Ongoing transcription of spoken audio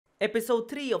Episode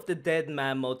 3 of the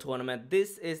Deadman mode tournament.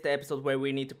 This is the episode where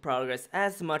we need to progress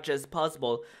as much as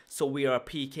possible so we are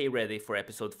PK ready for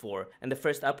episode 4. And the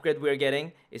first upgrade we're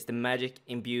getting is the magic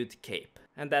imbued cape.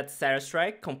 And that's Sarah's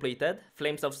Strike completed,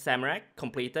 Flames of Samarak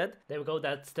completed. There we go,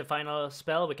 that's the final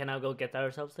spell. We can now go get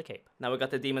ourselves the cape. Now we got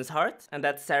the Demon's Heart, and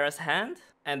that's Sarah's Hand,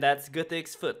 and that's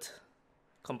Guthic's Foot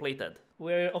completed.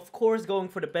 We're of course going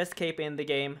for the best cape in the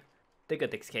game, the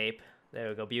Guthic's cape. There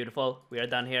we go, beautiful. We are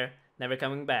done here. Never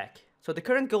coming back. So the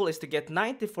current goal is to get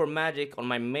 94 magic on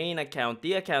my main account,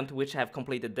 the account which have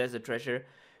completed Desert Treasure.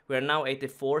 We are now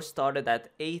 84, started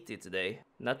at 80 today.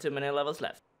 Not too many levels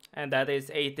left. And that is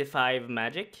 85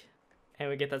 magic. And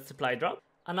we get a supply drop.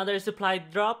 Another supply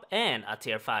drop and a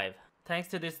tier 5. Thanks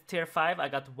to this tier 5 I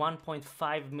got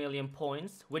 1.5 million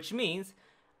points, which means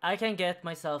I can get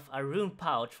myself a rune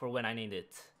pouch for when I need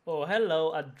it. Oh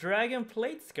hello, a dragon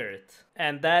plate skirt.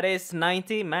 And that is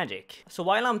 90 magic. So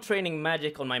while I'm training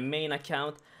magic on my main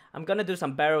account, I'm gonna do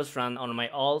some barrels run on my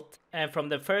alt. And from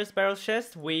the first barrel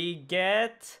chest we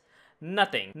get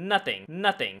nothing. And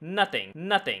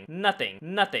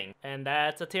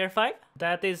that's a tier 5.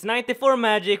 That is 94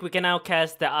 magic. We can now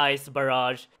cast the ice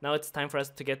barrage. Now it's time for us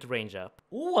to get range up.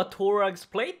 Ooh, a Torag's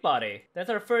plate body.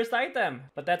 That's our first item.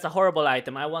 But that's a horrible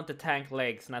item. I want the tank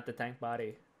legs, not the tank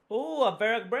body. Ooh, a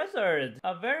Varrock Blizzard.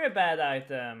 A very bad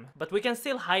item. But we can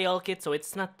still high alk it, so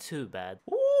it's not too bad.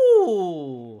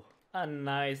 Ooh, a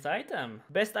nice item.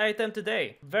 Best item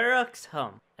today. Varrock's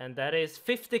Helm. And that is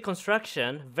 50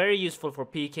 construction. Very useful for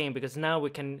PKing because now we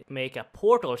can make a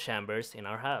portal chambers in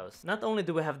our house. Not only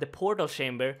do we have the portal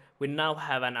chamber, we now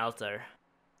have an altar.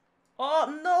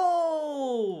 Oh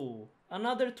no!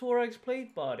 Another Torag's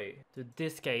plate body. Dude,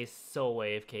 this guy is so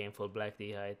AFK in full black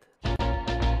D height.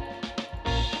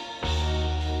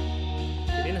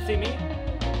 He didn't see me.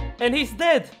 And he's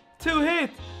dead! 2 hit!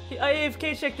 I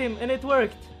AFK checked him and it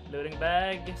worked. Looting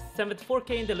bag.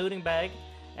 74k in the looting bag.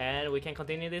 And we can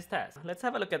continue this task. Let's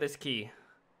have a look at this key.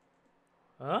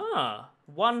 Ah,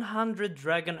 100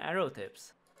 dragon arrow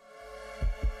tips.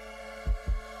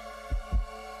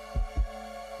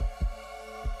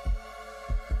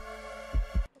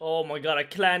 Oh my god, a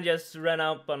clan just ran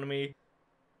up on me.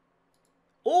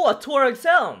 Oh, a Torag's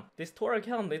Helm! This Torag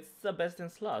Helm, it's the best in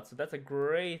slot, so that's a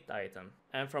great item.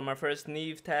 And from our first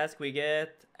Neve task we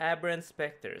get Aberrant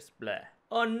Spectres, bleh.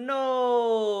 Oh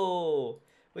no!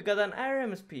 We got an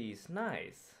Aramis piece,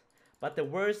 nice. But the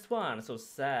worst one, so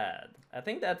sad. I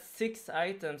think that's 6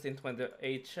 items in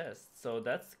 28 chests, so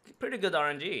that's pretty good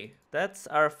RNG. That's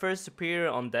our first superior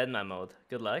on Deadman mode,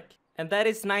 good luck. And that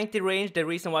is 90 range, the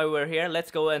reason why we're here.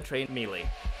 Let's go and train melee.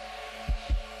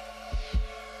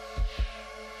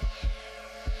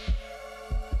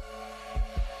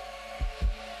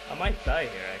 I might die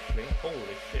here actually, holy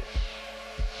shit.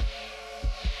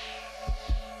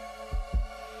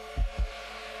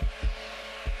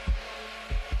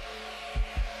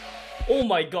 Oh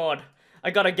my god,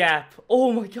 I got a gap.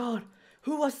 Oh my god,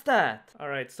 who was that?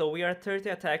 Alright, so we are 30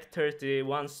 attack,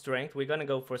 31 strength. We're gonna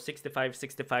go for 65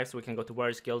 so we can go to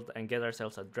Warriors Guild and get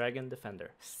ourselves a Dragon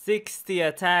Defender. 60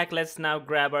 attack, let's now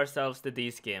grab ourselves the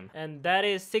D-skim. And that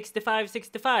is 65.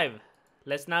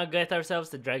 Let's now get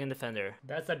ourselves the Dragon Defender.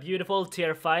 That's a beautiful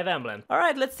tier 5 emblem.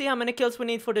 Alright, let's see how many kills we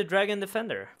need for the Dragon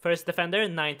Defender. First Defender,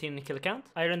 19 kill count.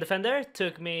 Iron Defender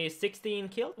took me 16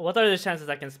 kills. What are the chances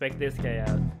I can spec this guy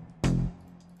out?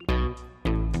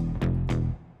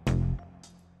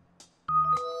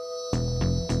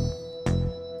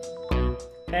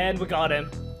 And we got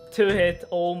him. 2 hit,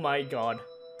 oh my god.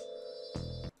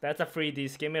 That's a free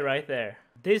D-skimmy right there.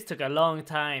 This took a long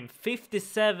time.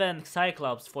 57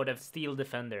 Cyclops for the Steel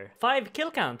Defender. 5 kill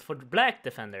count for the Black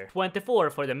Defender. 24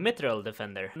 for the Mithril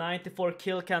Defender. 94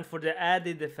 kill count for the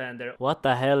Addy Defender. What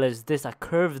the hell is this? A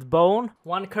curved bone?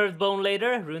 1 curved bone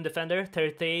later. Rune Defender,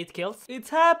 38 kills.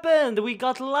 It's happened! We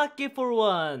got lucky for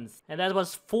once! And that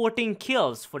was 14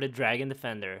 kills for the Dragon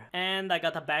Defender. And I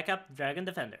got a backup Dragon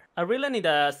Defender. I really need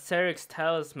a Serix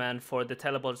Talisman for the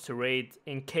teleports to raid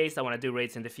in case I want to do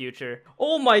raids in the future.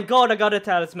 Oh my god, I got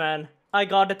a talisman. I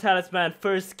got the talisman.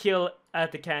 First kill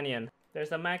at the canyon.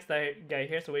 There's a max guy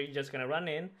here, so we're just gonna run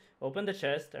in, open the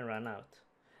chest, and run out.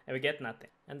 And we get nothing.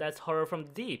 And that's Horror from the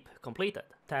Deep completed.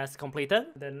 Task completed.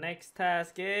 The next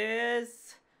task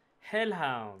is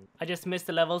Hellhound. I just missed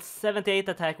the level 78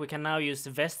 attack. We can now use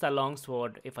Vesta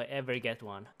Longsword if I ever get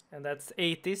one. And that's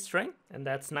 80 strength. And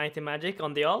that's 90 magic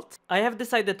on the alt. I have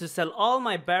decided to sell all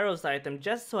my barrels items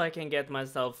just so I can get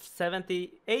myself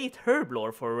 78 herb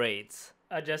lore for raids.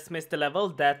 I just missed the level.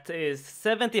 That is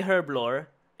 70 herb lore,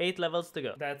 8 levels to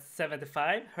go. That's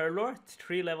 75 Herblore,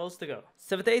 3 levels to go.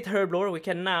 78 Herblore, we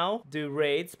can now do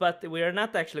raids, but we are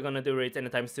not actually gonna do raids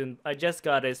anytime soon. I just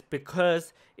got this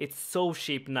because it's so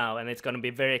cheap now and it's gonna be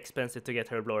very expensive to get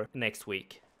Herblore next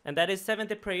week. And that is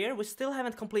 70 prayer. We still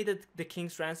haven't completed the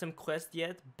King's Ransom quest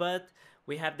yet, but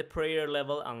we have the prayer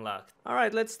level unlocked.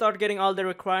 Alright, let's start getting all the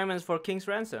requirements for King's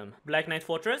Ransom. Black Knight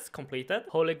Fortress, completed.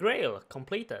 Holy Grail,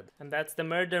 completed. And that's the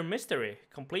Murder Mystery,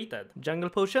 completed. Jungle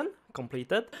Potion,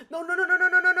 completed. No.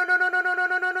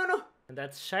 And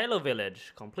that's Shiloh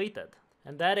Village, completed.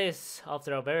 And that is,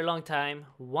 after a very long time,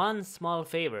 one small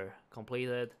favor,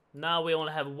 completed. Now we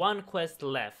only have one quest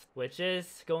left, which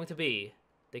is going to be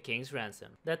the King's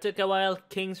Ransom. That took a while.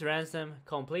 King's Ransom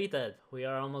completed. We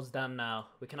are almost done now.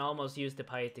 We can almost use the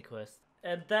Piety quest.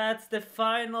 And that's the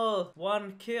final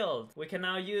one killed. We can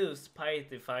now use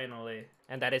Piety finally.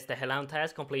 And that is the Hellhound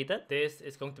task completed. This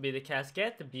is going to be the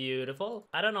casket. Beautiful.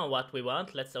 I don't know what we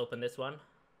want. Let's open this one.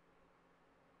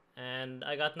 And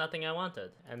I got nothing I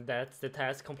wanted. And that's the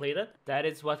task completed. That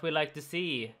is what we like to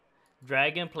see.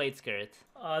 Dragon plate skirt.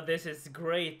 Oh, this is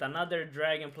great. Another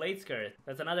dragon plate skirt.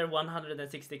 That's another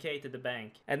 160k to the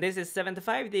bank. And this is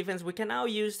 75 defense. We can now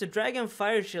use the dragon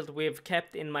fire shield we've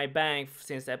kept in my bank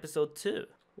since episode 2.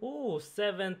 Ooh,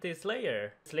 70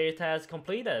 Slayer. Slayer task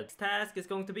completed. This task is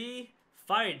going to be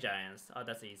Fire Giants. Oh,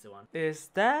 that's the easy one. Is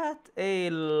that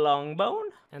a longbone?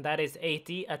 And that is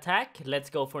 80 attack. Let's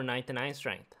go for 99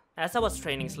 strength. As I was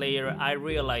training Slayer, I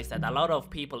realized that a lot of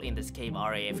people in this cave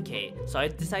are AFK, so I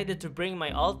decided to bring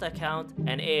my alt account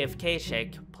and AFK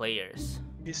check players.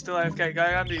 He's still AFK,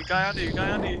 guy under you, guy under you,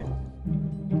 guy under you.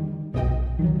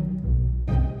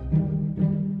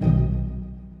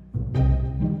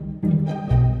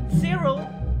 Zero!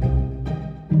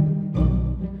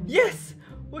 Yes!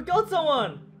 We got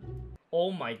someone!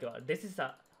 Oh my god, this is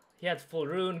a... He had full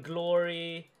rune,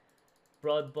 glory...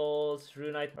 Broad balls,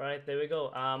 runite. Alright, there we go.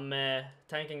 I'm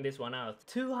tanking this one out.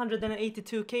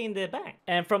 282k in the bank.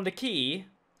 And from the key,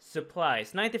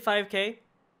 supplies. 95k.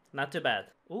 Not too bad.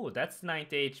 Ooh, that's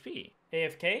 90 HP.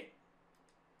 AFK.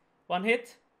 One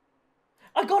hit.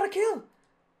 I got a kill!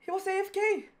 He was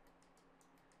AFK!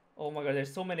 Oh my god,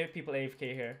 there's so many people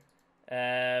AFK here.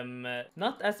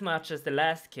 Not as much as the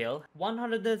last kill.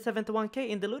 171k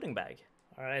in the looting bag.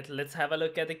 Alright, let's have a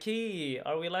look at the key.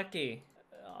 Are we lucky?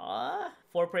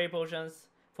 4 prayer potions,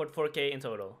 44k in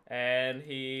total. And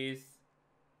he's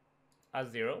a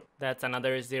 0. That's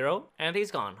another 0. And he's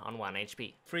gone on 1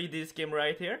 HP. Free this game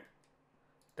right here.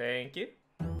 Thank you.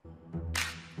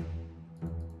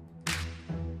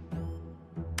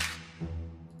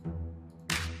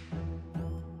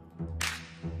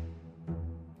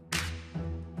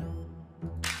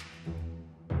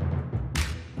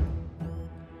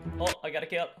 Oh, I got a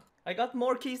kill. I got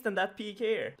more keys than that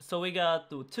PKed. So we got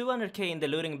 200k in the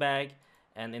looting bag,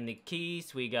 and in the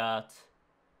keys we got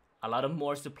a lot of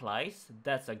more supplies.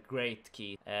 That's a great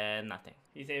key. And nothing.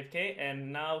 He's AFK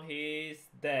and now he's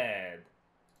dead.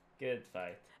 Good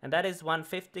fight. And that is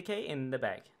 150k in the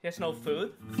bag. He has no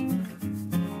food.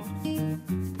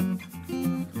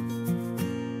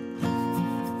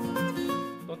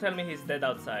 Don't tell me he's dead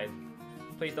outside.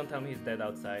 Please don't tell me he's dead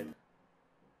outside.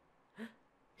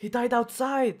 He died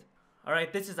outside!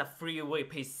 Alright, this is a free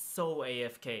whip. He's so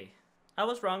AFK. I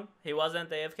was wrong. He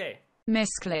wasn't AFK.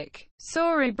 Misclick.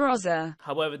 Sorry, brother.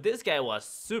 However, this guy was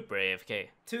super AFK.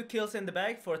 2 kills in the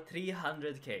bag for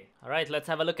 300k. Alright, let's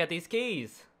have a look at these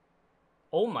keys.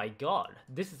 Oh my god.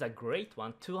 This is a great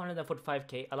one.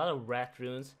 245k. A lot of rat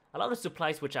runes. A lot of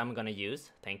supplies which I'm gonna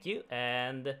use. Thank you.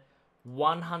 And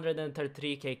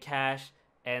 133k cash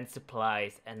and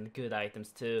supplies and good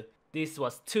items too. This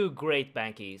was 2 great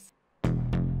bankies.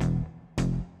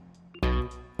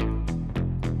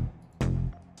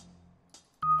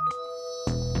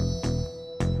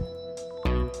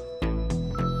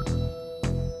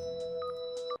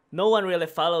 No one really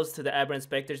follows to the Aberrant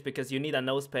Spectres because you need a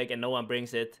nose peg and no one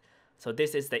brings it. So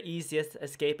this is the easiest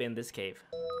escape in this cave.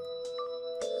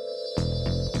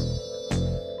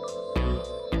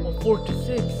 Oh,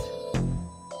 46!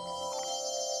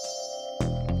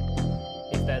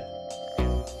 He's dead.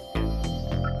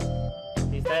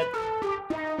 He's dead.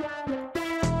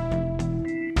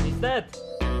 He's dead!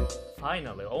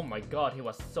 Finally, oh my god, he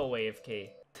was so AFK.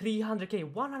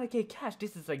 300k, 100k cash.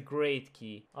 This is a great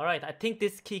key. Alright, I think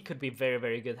this key could be very,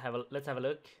 very good. Let's have a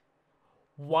look.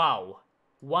 Wow.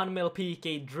 1 mil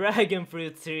PKed dragon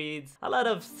fruit seeds. A lot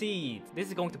of seeds. This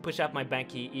is going to push up my bank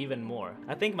key even more.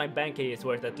 I think my bank key is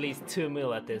worth at least 2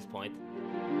 mil at this point.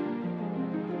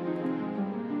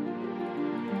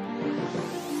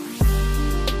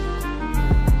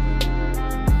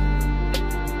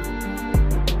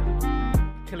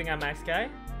 a max guy.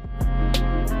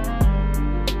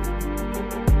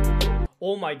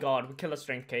 Oh my god, we kill a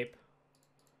strength cape.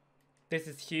 This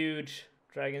is huge.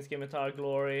 Dragon Scimitar,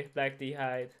 Glory, Black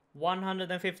D-Hide.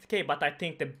 150k, but I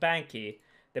think the Banky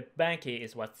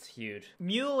is what's huge.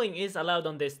 Muling is allowed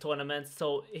on this tournament,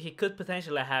 so he could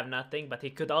potentially have nothing, but he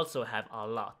could also have a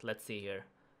lot. Let's see here.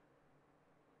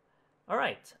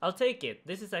 Alright, I'll take it.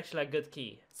 This is actually a good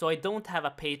key. So I don't have a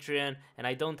Patreon and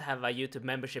I don't have a YouTube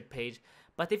membership page,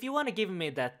 but if you want to give me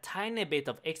that tiny bit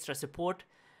of extra support,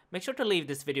 make sure to leave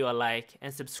this video a like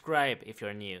and subscribe if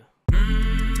you're new.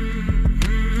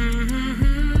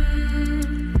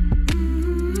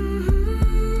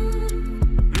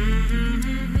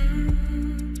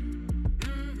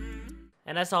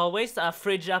 And as always, a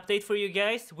fridge update for you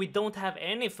guys. We don't have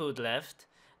any food left.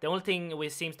 The only thing we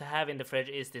seem to have in the fridge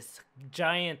is this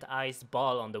giant ice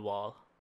ball on the wall.